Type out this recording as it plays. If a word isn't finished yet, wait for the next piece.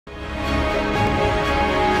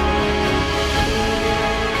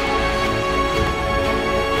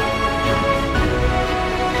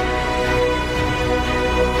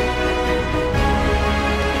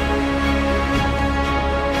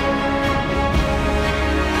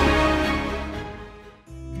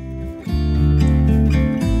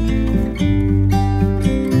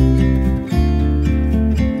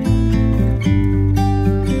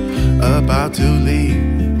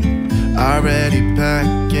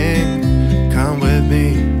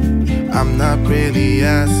really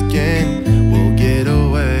asking. We'll get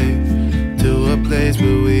away to a place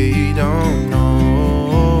where we don't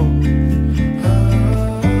know.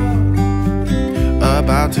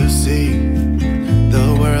 About to see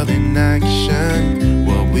the world in action,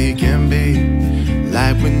 what we can be,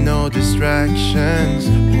 life with no distractions.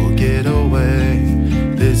 We'll get away,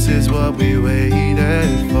 this is what we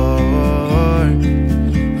waited for.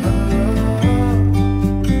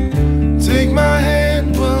 Take my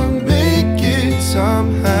hand, we'll make it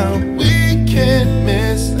somehow. We can't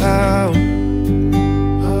miss out.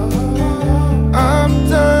 I'm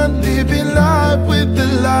done living life with the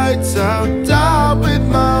lights out, die with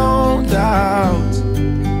my own doubts.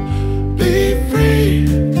 Be free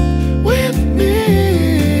with me.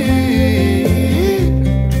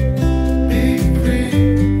 Be free.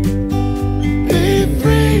 Be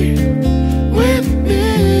free with me.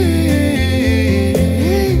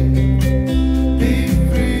 Be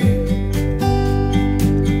free.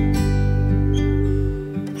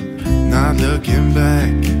 Not looking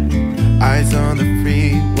back, eyes on the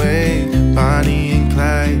freeway, Bonnie and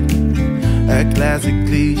Clyde, a classic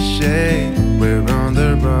cliche. We're on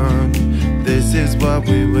the run, this is what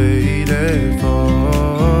we waited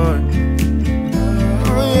for.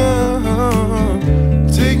 Oh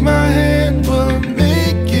yeah. Take my hand, we'll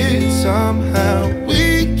make it somehow. We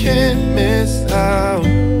can't miss out.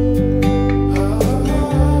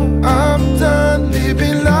 I'm done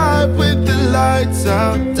living life with the lights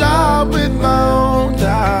out, die with my own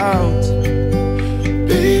doubts.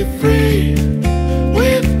 Be free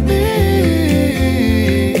with me.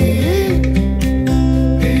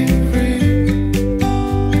 Be free.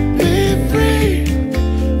 Be free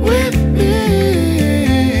with me.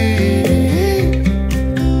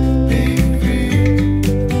 Be free.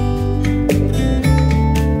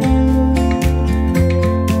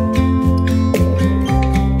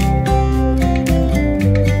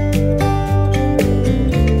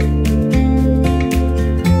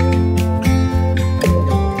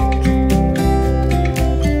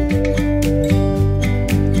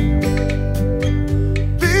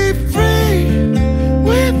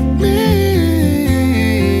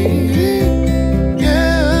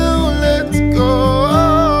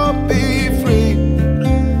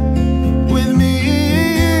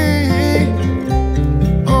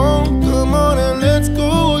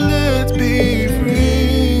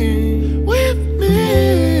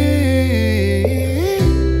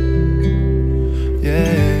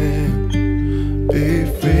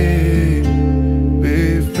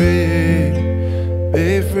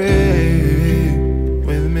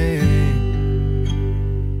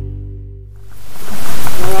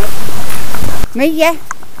 Me, yeah,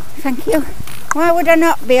 thank you. Why would I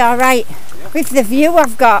not be alright with the view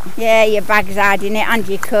I've got? Yeah, your bag's hard in it and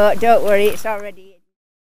your coat, don't worry, it's already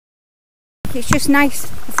in. It's just nice,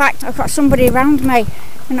 the fact I've got somebody around me,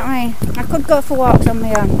 you know what I mean? I could go for walks on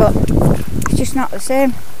my own, but it's just not the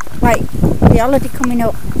same. Like the holiday coming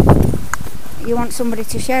up, you want somebody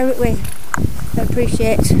to share it with that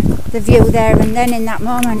appreciates the view there and then in that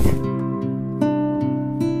moment.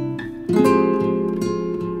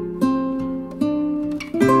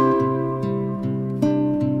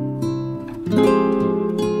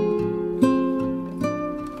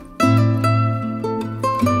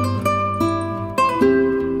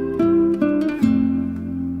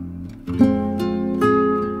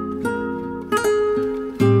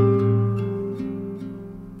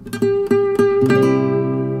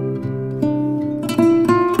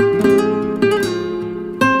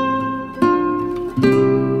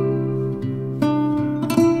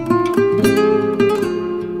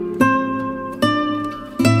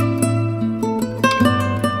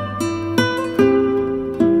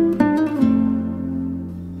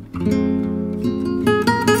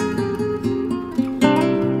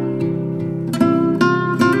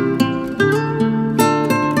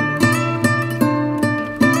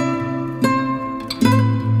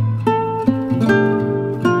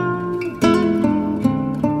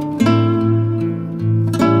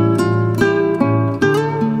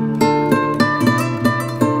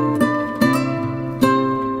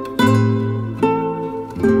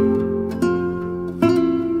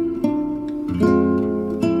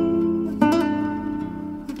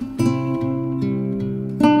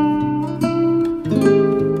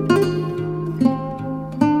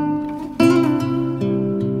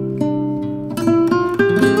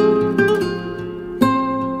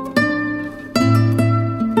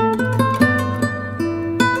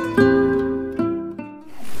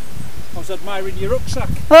 Admiring your rucksack.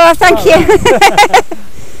 Oh, thank you.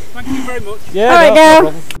 Thank you very much. Yeah, all right, no now.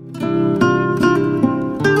 problem.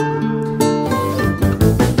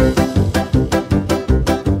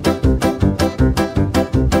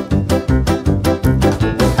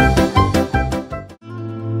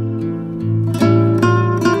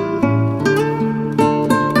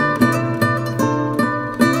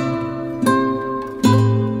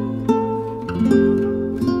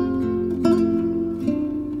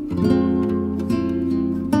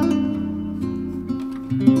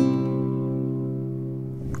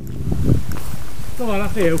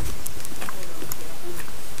 Are you?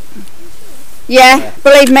 Yeah,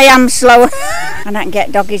 believe me, I'm slower. I don't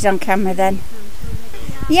get doggies on camera then.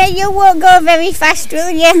 Yeah, you won't go very fast, will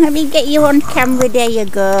you? Let me get you on camera. There you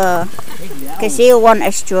go. Because he'll want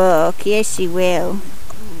a stroke. Yes, he will.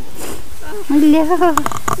 Hello.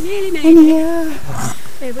 Nearly made Hello. it.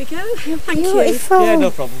 There we go. Thank you. Beautiful. Yeah,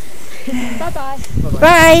 no problem. Bye-bye.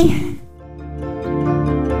 Bye.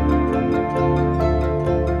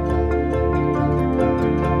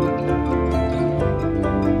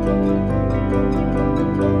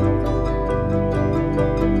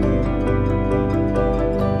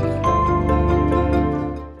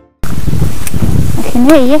 I can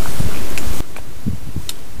hear you.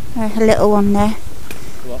 A little one there.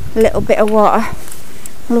 What? A little bit of water.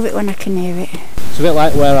 I love it when I can hear it. It's a bit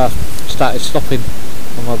like where I started stopping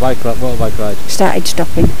on my motorbike ride. Started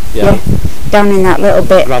stopping. Yeah. Down in that little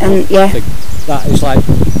bit, Gravel and yeah. thing. That is like,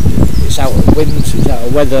 it's out of wind, it's out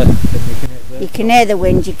of weather. And You can hear the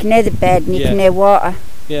wind, you can hear the bed, and you can hear water.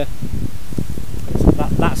 Yeah.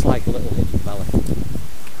 That's like a little hidden valley.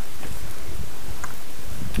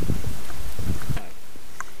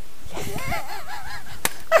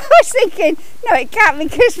 I was thinking, no, it can't be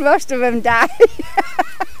because most of them die.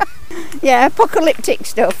 Yeah, apocalyptic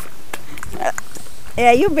stuff.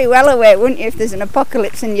 Yeah, you'd be well aware, wouldn't you, if there's an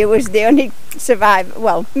apocalypse and you was the only survivor.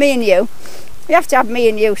 Well, me and you. You have to have me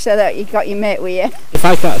and you so that you got your mate with you. If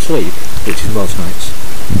I can't sleep, which is most nights,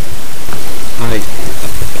 I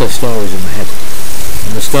play stories in my head.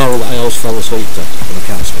 And the story that I always fall asleep to when I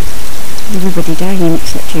can't sleep. Everybody dying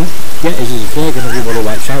except you. Yeah, there's a plague and everybody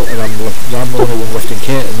wipes out, and I'm the only one left in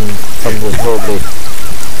Cayton, and there's nobody,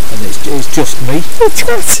 and it's just me.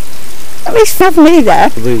 At least have me there.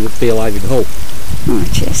 We would be alive in hope. Oh,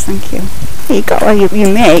 cheers, thank you. You got all your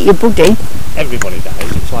mate, your buddy. Everybody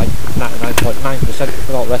dies. It's like 99.9%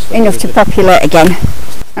 for all the rest of Enough to it. populate again.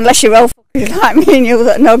 Unless you're all fuckers like me and you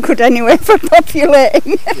that are no good anyway for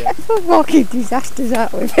populating. Yeah. We're walking disasters,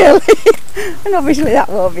 aren't we, really? And obviously that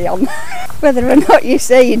won't be on. Whether or not you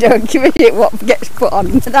say you don't give a shit what gets put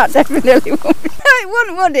on, that definitely won't be. No, it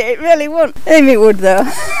wouldn't, would it? It really wouldn't. Amy would, though.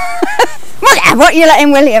 What are you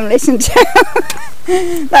letting William listen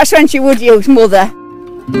to? That's when she would use mother.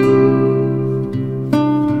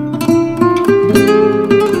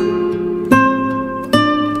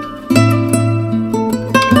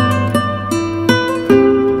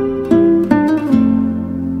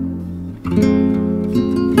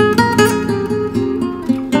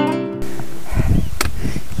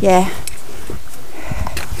 Yeah,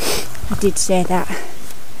 I did say that.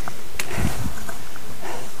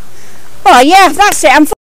 Oh yeah, that's it, I'm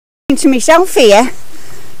to myself here.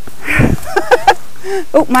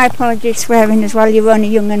 Oh, my apologies, swearing as well, you're only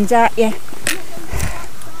young uns, aren't you?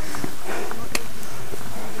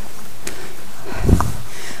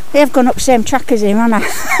 They have gone up the same track as him, haven't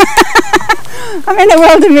I? I'm in a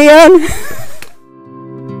world of my own.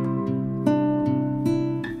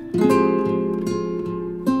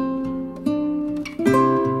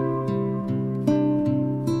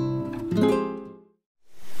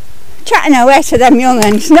 Chatting away to them young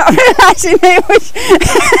uns, not realising it was.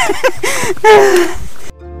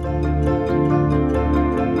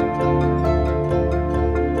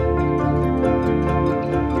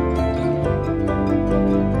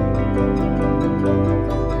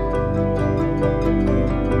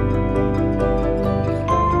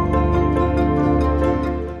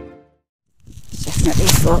 Definitely a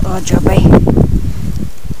photo jobby.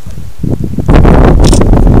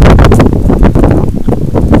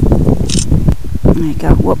 There you go,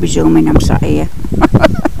 what be zooming, I'm sat here.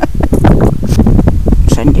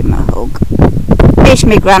 Send him a hug. It's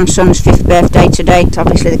my grandson's 5th birthday today. So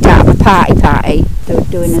obviously they can't have a party. They were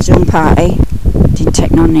doing a Zoom party. Didn't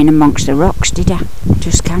take none in amongst the rocks, did I?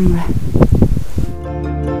 Just camera.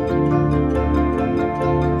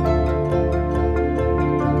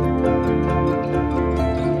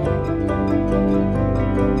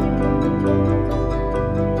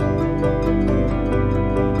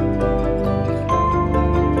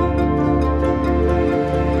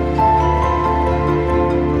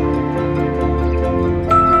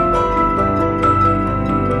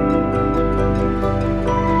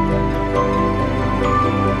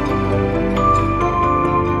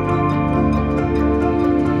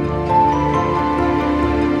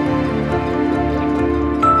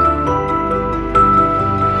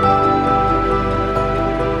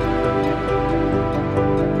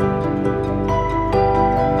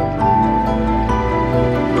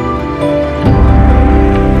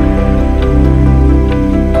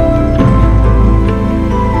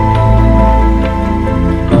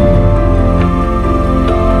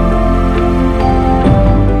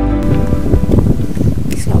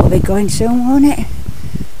 going soon, won't it?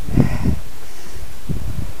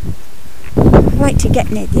 I like to get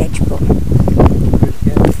near the edge, but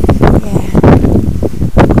yeah,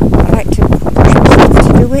 I like to push myself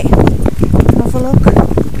to do it, have a look.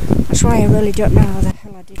 That's why I really don't know how the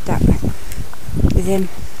hell I did that with him,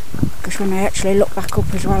 because when I actually looked back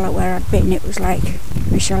up as well at where I'd been, it was like,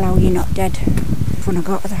 Michelle, how are you not dead? When I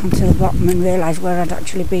got down to the bottom and realised where I'd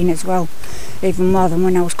actually been as well, even more than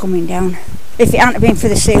when I was coming down. If it hadn't been for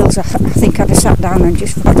the seals, I think I'd have sat down and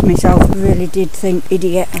just forgot myself. I really did think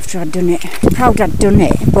idiot after I'd done it. Proud I'd done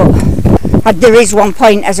it, but there is one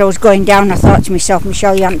point as I was going down, I thought to myself,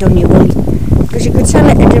 Michelle, you haven't done your willy. Because you could tell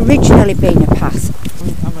it had originally been a path.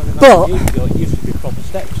 But it used to be proper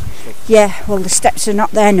steps and stuff. Yeah, well the steps are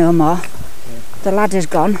not there no more. Yeah. The ladder's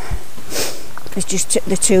gone. There's just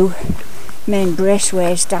the two main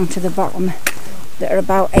braceways down to the bottom that are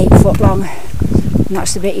about 8 foot long. And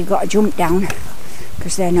that's the bit you've got to jump down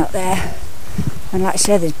because they're not there. And like I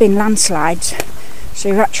say, there's been landslides, so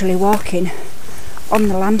you're actually walking on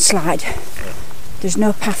the landslide. There's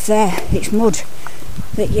no path there, it's mud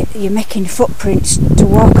that you're making footprints to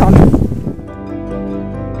walk on.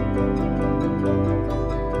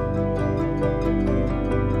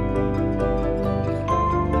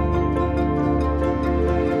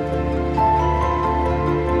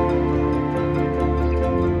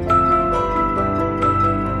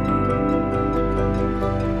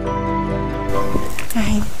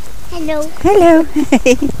 Hi. Hello. Hello.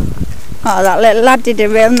 Oh, that little lad did a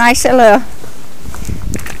real nice hello.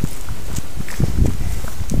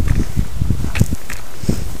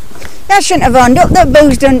 I shouldn't have owned up that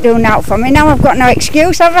booze don't do naught for me. Now I've got no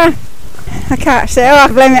excuse, have I? I can't say, oh, I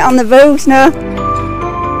blame it on the booze, no.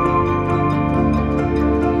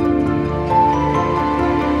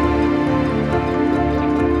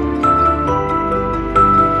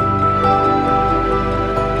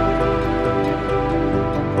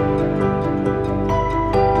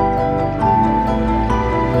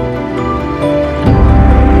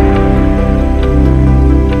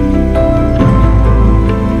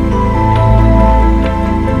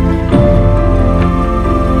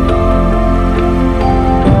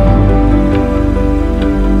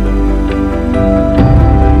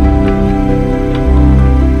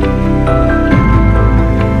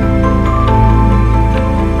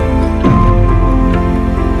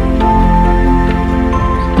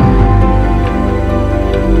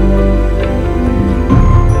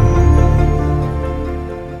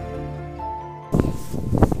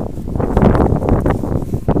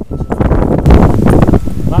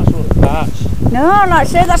 No, like I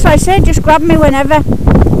said, that's what I said, just grab me whenever. To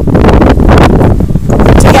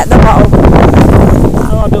get the bottle.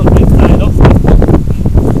 No, I don't drink that enough.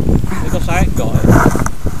 Because I ain't got it.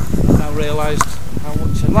 And I realised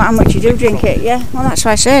how much you do drink it, yeah. Well, that's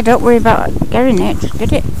why I said, don't worry about getting it, just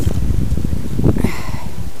get it.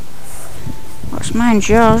 What's mine's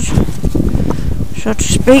yours, so to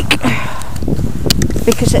speak.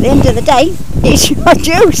 Because at the end of the day, it's your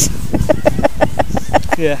juice.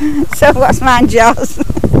 Yeah. So what's mine's yours?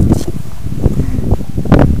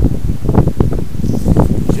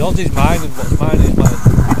 Yours is mine and what's mine is mine.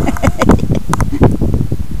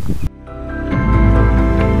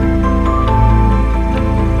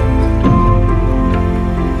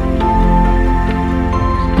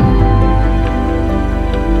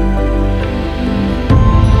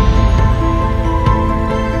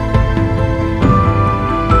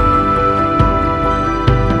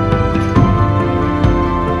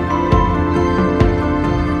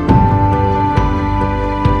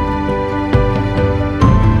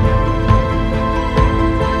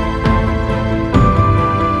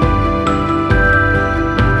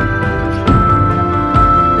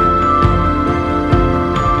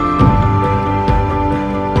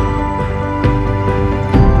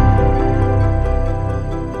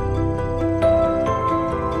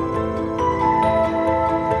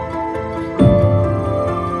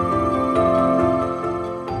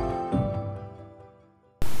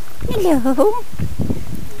 Hello.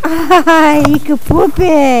 Hi, good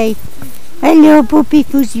puppy. Hello, puppy,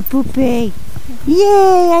 fuzzy puppy.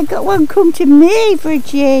 Yeah, I got one come to me for a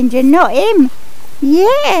change and not him.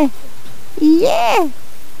 Yeah. Yeah.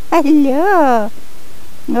 Hello.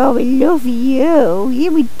 Oh, we love you. Yeah,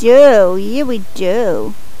 we do. Yeah, we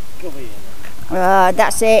do. Come here. Oh,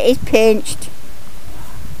 that's it. He's pinched.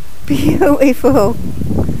 Beautiful.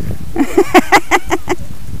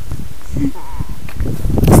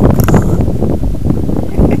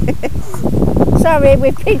 Sorry,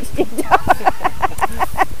 we pinched it off.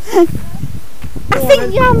 I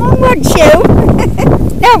think your mum wants you.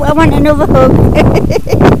 No, I want another hug.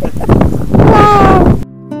 Wow.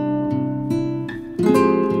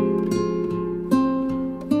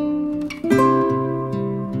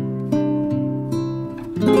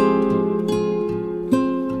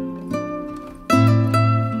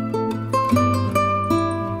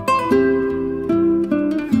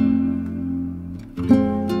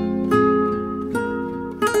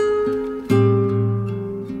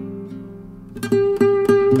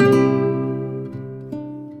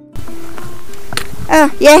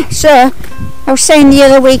 Oh, yeah, so I was saying the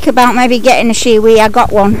other week about maybe getting a shiwi. I got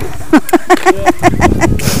one.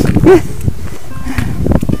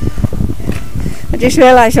 I just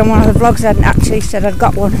realised on one of the vlogs I hadn't actually said I'd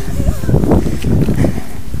got one.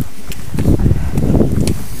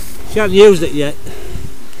 She hasn't used it yet.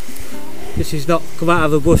 This is not come out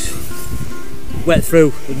of a bush, wet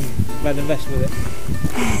through and made a mess with it.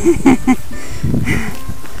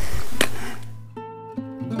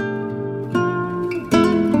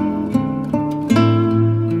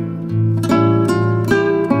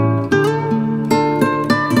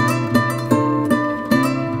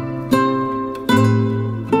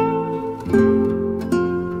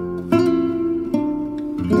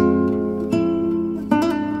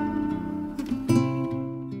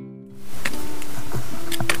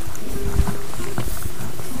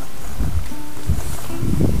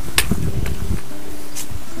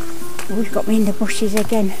 Oh, he's got me in the bushes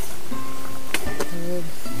again.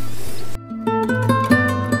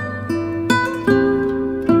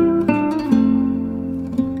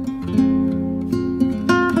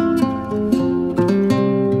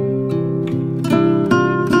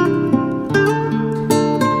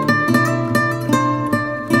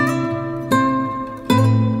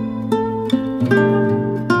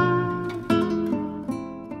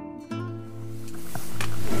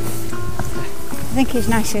 I think it's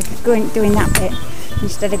nicer doing that bit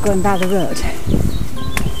instead of going by the road.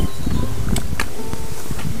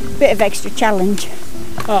 Bit of extra challenge.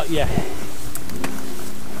 Oh yeah.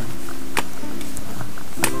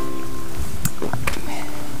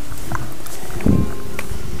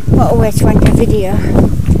 What a way to end a video.